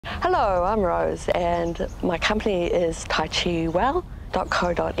Hello, I'm Rose and my company is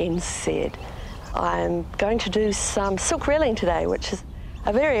taichiwell.co.nz. I'm going to do some silk reeling today, which is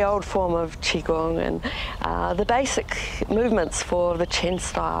a very old form of Qigong and the basic movements for the Chen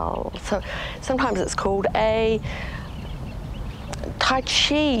style. So sometimes it's called a Tai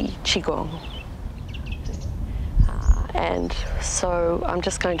Chi Qigong. And so I'm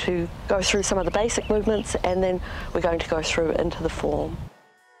just going to go through some of the basic movements and then we're going to go through into the form.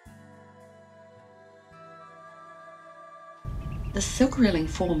 The silk reeling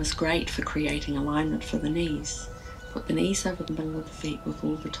form is great for creating alignment for the knees. Put the knees over the middle of the feet with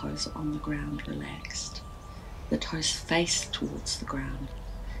all the toes on the ground relaxed. The toes face towards the ground.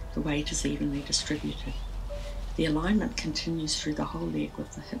 The weight is evenly distributed. The alignment continues through the whole leg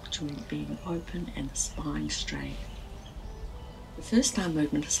with the hip joint being open and the spine straight. The first arm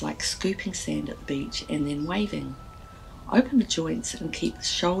movement is like scooping sand at the beach and then waving. Open the joints and keep the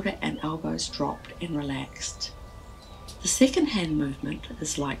shoulder and elbows dropped and relaxed. The second hand movement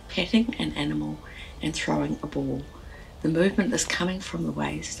is like petting an animal and throwing a ball. The movement is coming from the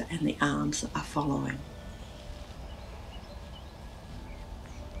waist and the arms are following.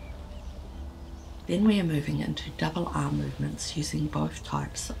 Then we are moving into double arm movements using both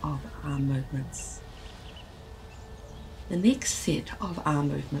types of arm movements. The next set of arm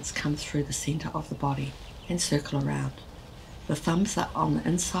movements come through the center of the body and circle around. The thumbs are on the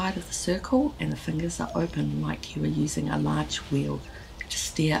inside of the circle and the fingers are open like you are using a large wheel to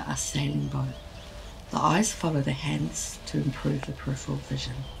steer a sailing boat. The eyes follow the hands to improve the peripheral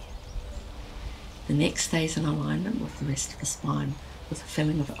vision. The neck stays in alignment with the rest of the spine with a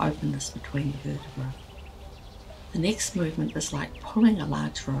feeling of openness between the vertebrae. The next movement is like pulling a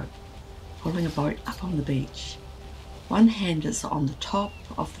large rope, pulling a boat up on the beach. One hand is on the top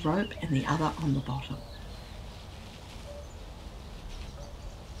of the rope and the other on the bottom.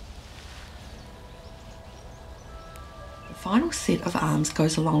 The final set of arms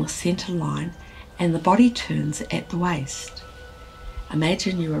goes along the center line and the body turns at the waist.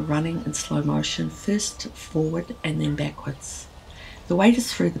 Imagine you are running in slow motion, first forward and then backwards. The weight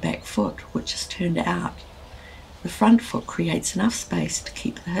is through the back foot, which is turned out. The front foot creates enough space to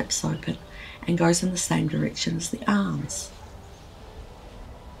keep the hips open and goes in the same direction as the arms.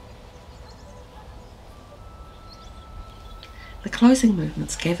 The closing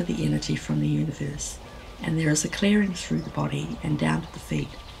movements gather the energy from the universe, and there is a clearing through the body and down to the feet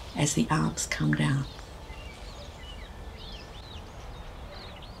as the arms come down.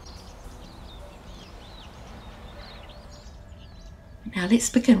 Now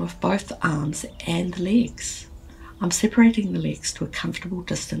let's begin with both arms and the legs. I'm separating the legs to a comfortable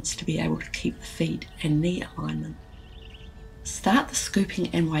distance to be able to keep the feet and knee alignment. Start the scooping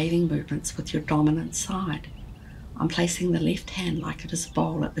and waving movements with your dominant side. I'm placing the left hand like it is a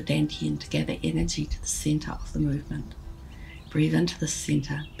bowl at the dantian to gather energy to the center of the movement. Breathe into the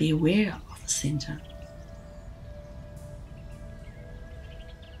center, be aware of the center.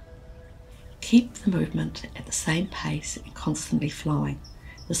 Keep the movement at the same pace and constantly flowing.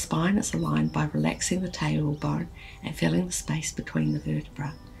 The spine is aligned by relaxing the tailbone and filling the space between the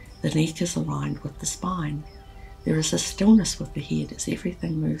vertebrae. The neck is aligned with the spine. There is a stillness with the head as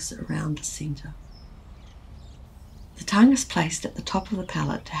everything moves around the center. The tongue is placed at the top of the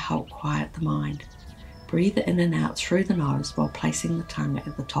palate to help quiet the mind. Breathe in and out through the nose while placing the tongue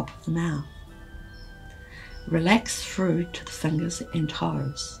at the top of the mouth. Relax through to the fingers and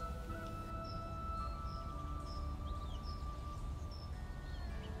toes.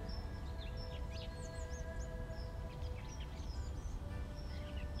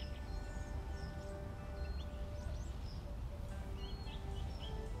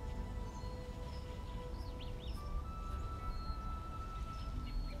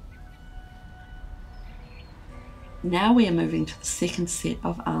 Now we are moving to the second set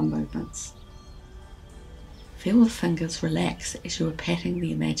of arm movements. Feel the fingers relax as you are patting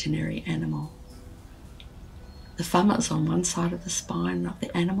the imaginary animal. The thumb is on one side of the spine of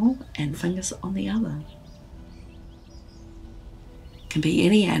the animal and fingers on the other. It can be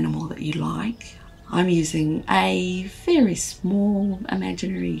any animal that you like. I'm using a very small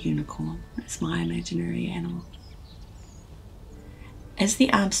imaginary unicorn. It's my imaginary animal. As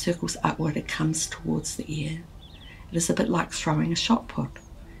the arm circles upward, it comes towards the ear. It is a bit like throwing a shot put.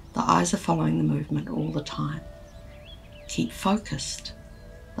 The eyes are following the movement all the time. Keep focused.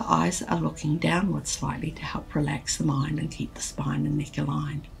 The eyes are looking downward slightly to help relax the mind and keep the spine and neck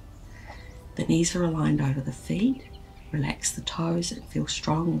aligned. The knees are aligned over the feet. Relax the toes and feel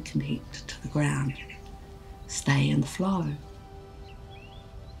strong and connected to the ground. Stay in the flow.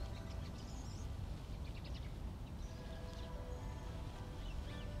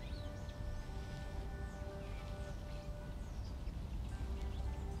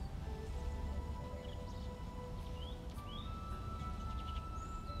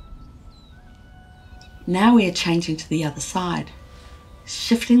 Now we are changing to the other side,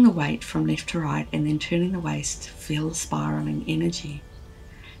 shifting the weight from left to right and then turning the waist to feel the spiraling energy.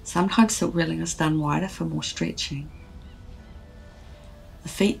 Sometimes silk reeling is done wider for more stretching. The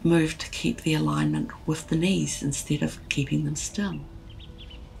feet move to keep the alignment with the knees instead of keeping them still.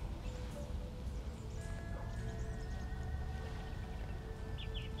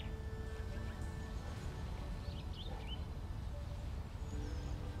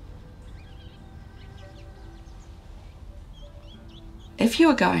 If you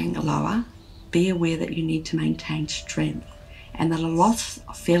are going lower, be aware that you need to maintain strength and that a loss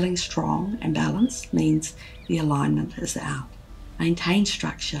of feeling strong and balanced means the alignment is out. Maintain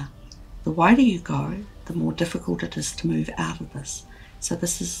structure. The wider you go, the more difficult it is to move out of this. So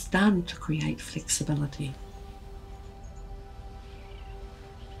this is done to create flexibility.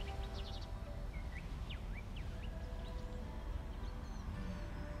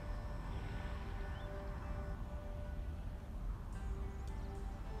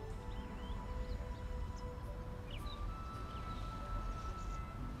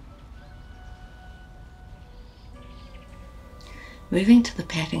 Moving to the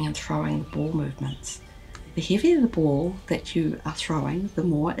patting and throwing the ball movements. The heavier the ball that you are throwing, the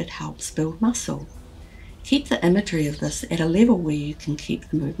more it helps build muscle. Keep the imagery of this at a level where you can keep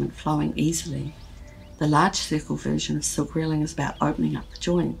the movement flowing easily. The large circle version of silk reeling is about opening up the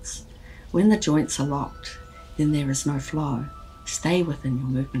joints. When the joints are locked, then there is no flow. Stay within your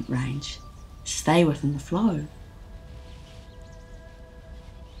movement range. Stay within the flow.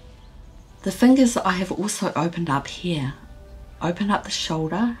 The fingers I have also opened up here. Open up the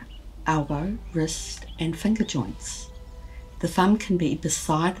shoulder, elbow, wrist, and finger joints. The thumb can be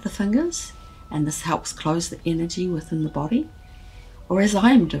beside the fingers, and this helps close the energy within the body. Or as I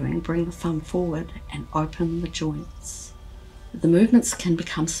am doing, bring the thumb forward and open the joints. The movements can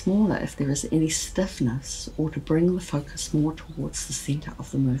become smaller if there is any stiffness or to bring the focus more towards the center of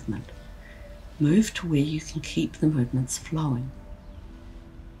the movement. Move to where you can keep the movements flowing.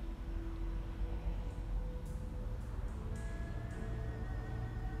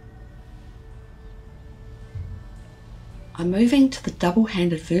 I'm moving to the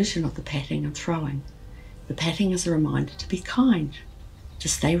double-handed version of the patting and throwing. The patting is a reminder to be kind, to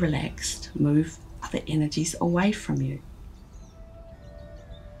stay relaxed, move other energies away from you.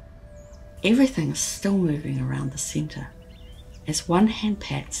 Everything is still moving around the center. As one hand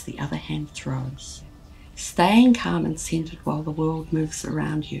pats, the other hand throws. Staying calm and centered while the world moves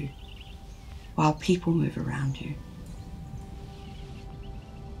around you, while people move around you.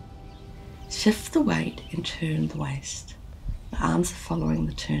 Shift the weight and turn the waist. The arms are following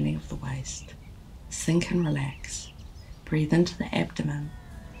the turning of the waist. Sink and relax. Breathe into the abdomen.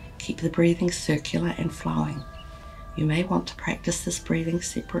 Keep the breathing circular and flowing. You may want to practice this breathing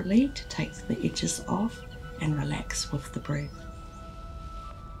separately to take the edges off and relax with the breath.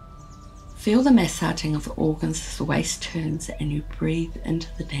 Feel the massaging of the organs as the waist turns and you breathe into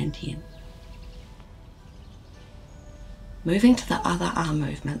the dantian. Moving to the other arm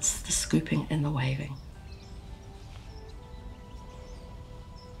movements, the scooping and the waving.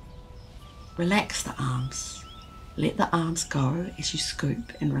 Relax the arms. Let the arms go as you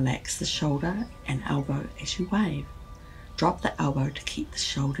scoop and relax the shoulder and elbow as you wave. Drop the elbow to keep the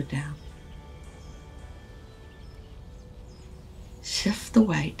shoulder down. Shift the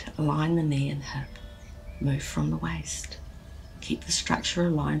weight, align the knee and hip. Move from the waist. Keep the structure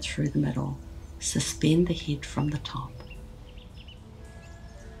aligned through the middle. Suspend the head from the top.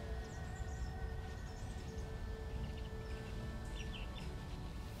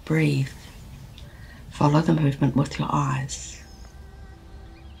 Breathe. Follow the movement with your eyes.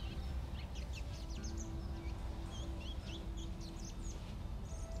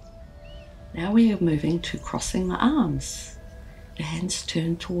 Now we are moving to crossing the arms. The hands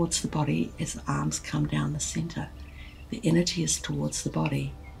turn towards the body as the arms come down the center. The energy is towards the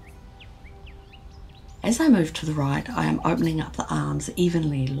body. As I move to the right, I am opening up the arms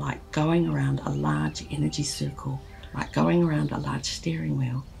evenly, like going around a large energy circle, like going around a large steering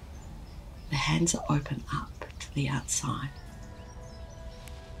wheel. The hands are open up to the outside.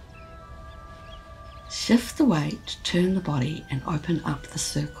 Shift the weight, turn the body and open up the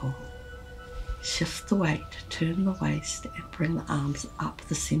circle. Shift the weight, turn the waist and bring the arms up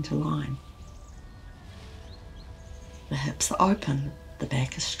the center line. The hips are open, the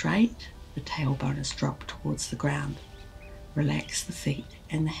back is straight, the tailbone is dropped towards the ground. Relax the feet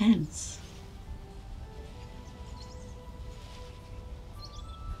and the hands.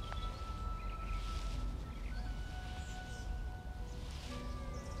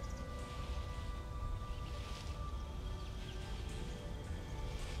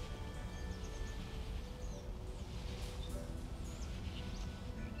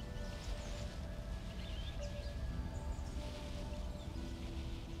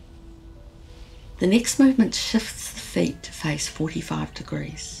 The next movement shifts the feet to face 45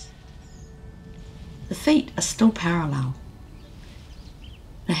 degrees. The feet are still parallel.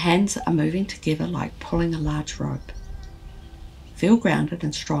 The hands are moving together like pulling a large rope. Feel grounded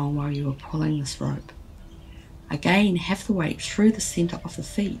and strong while you are pulling this rope. Again, have the weight through the center of the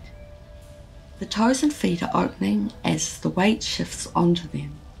feet. The toes and feet are opening as the weight shifts onto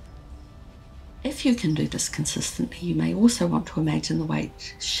them. If you can do this consistently, you may also want to imagine the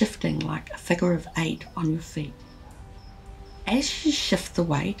weight shifting like a figure of 8 on your feet. As you shift the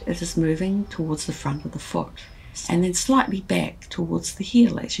weight, it is moving towards the front of the foot, and then slightly back towards the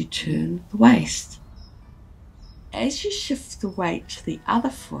heel as you turn the waist. As you shift the weight to the other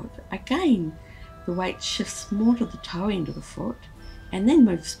foot, again, the weight shifts more to the toe end of the foot, and then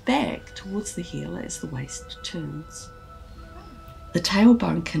moves back towards the heel as the waist turns. The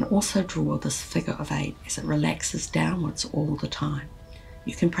tailbone can also draw this figure of 8 as it relaxes downwards all the time.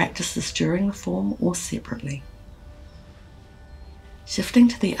 You can practice this during the form or separately. Shifting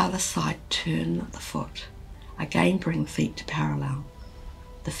to the other side, turn the foot. Again, bring the feet to parallel.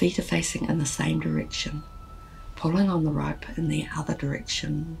 The feet are facing in the same direction, pulling on the rope in the other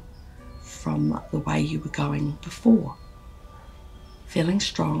direction from the way you were going before. Feeling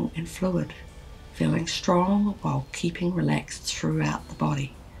strong and fluid. Feeling strong while keeping relaxed throughout the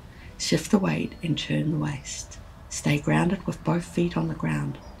body. Shift the weight and turn the waist. Stay grounded with both feet on the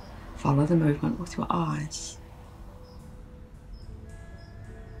ground. Follow the movement with your eyes.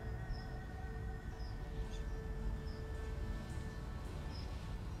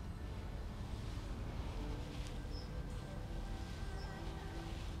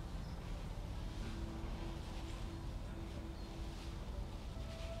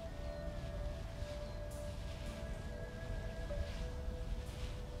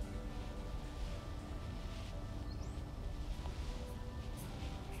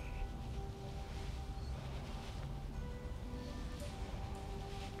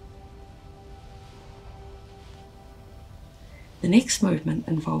 The next movement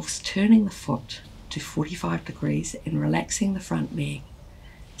involves turning the foot to 45 degrees and relaxing the front leg,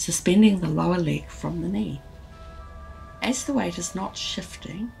 suspending the lower leg from the knee. As the weight is not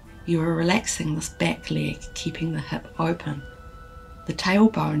shifting, you are relaxing this back leg, keeping the hip open, the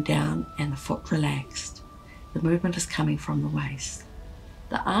tailbone down and the foot relaxed. The movement is coming from the waist.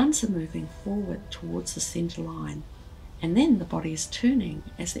 The arms are moving forward towards the center line, and then the body is turning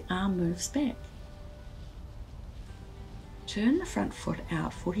as the arm moves back. Turn the front foot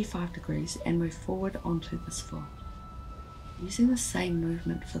out 45 degrees and move forward onto this foot. Using the same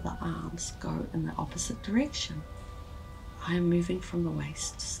movement for the arms, go in the opposite direction. I am moving from the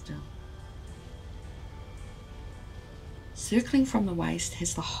waist still. Circling from the waist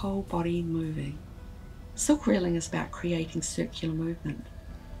has the whole body moving. Silk reeling is about creating circular movement,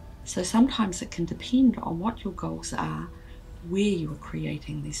 so sometimes it can depend on what your goals are, where you are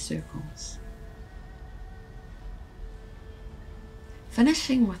creating these circles.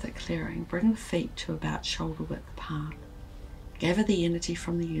 Finishing with a clearing, bring the feet to about shoulder width apart. Gather the energy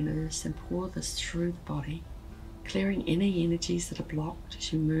from the universe and pour this through the body, clearing any energies that are blocked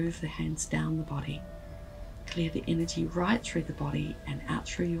as you move the hands down the body. Clear the energy right through the body and out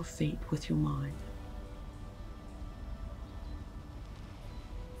through your feet with your mind.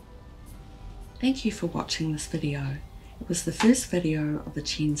 Thank you for watching this video. It was the first video of the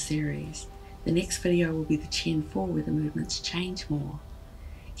Chen series. The next video will be the Chen 4 where the movements change more.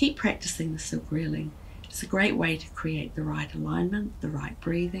 Keep practicing the silk reeling. It's a great way to create the right alignment, the right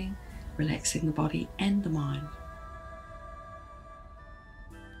breathing, relaxing the body and the mind.